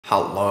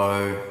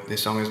Hello,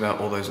 this song is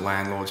about all those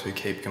landlords who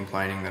keep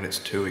complaining that it's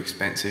too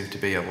expensive to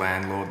be a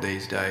landlord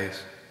these days.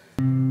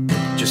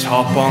 Just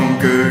hop on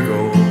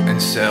Google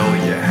and sell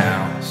your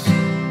house.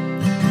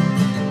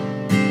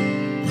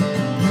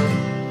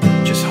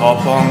 Just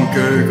hop on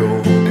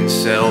Google and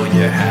sell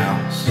your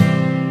house.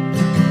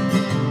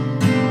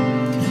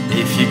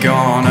 If you're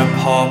gonna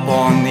pop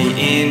on the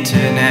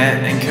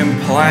internet and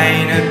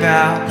complain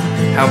about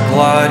how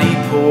bloody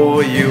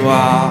poor you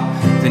are,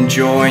 then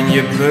join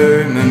your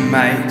boomer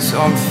mates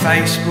on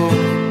Facebook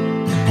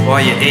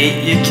while you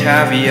eat your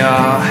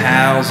caviar.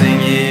 Housing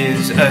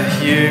is a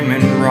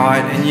human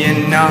right and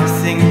you're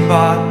nothing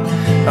but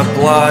a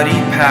bloody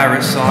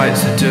parasite,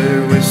 so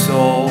do us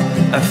all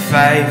a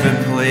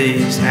favour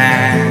please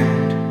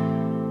and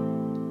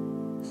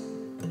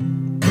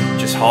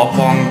just hop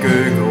on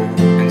Google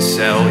and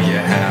sell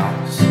your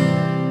house.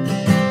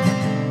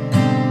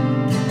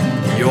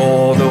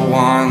 You're the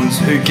ones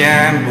who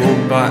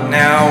gambled, but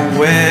now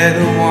we're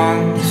the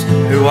ones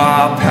who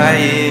are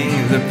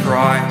paying the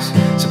price.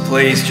 So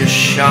please just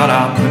shut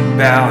up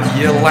about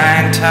your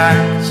land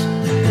tax,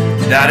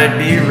 that'd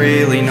be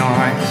really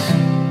nice.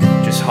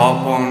 Just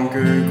hop on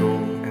Google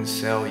and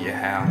sell your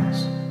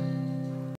house.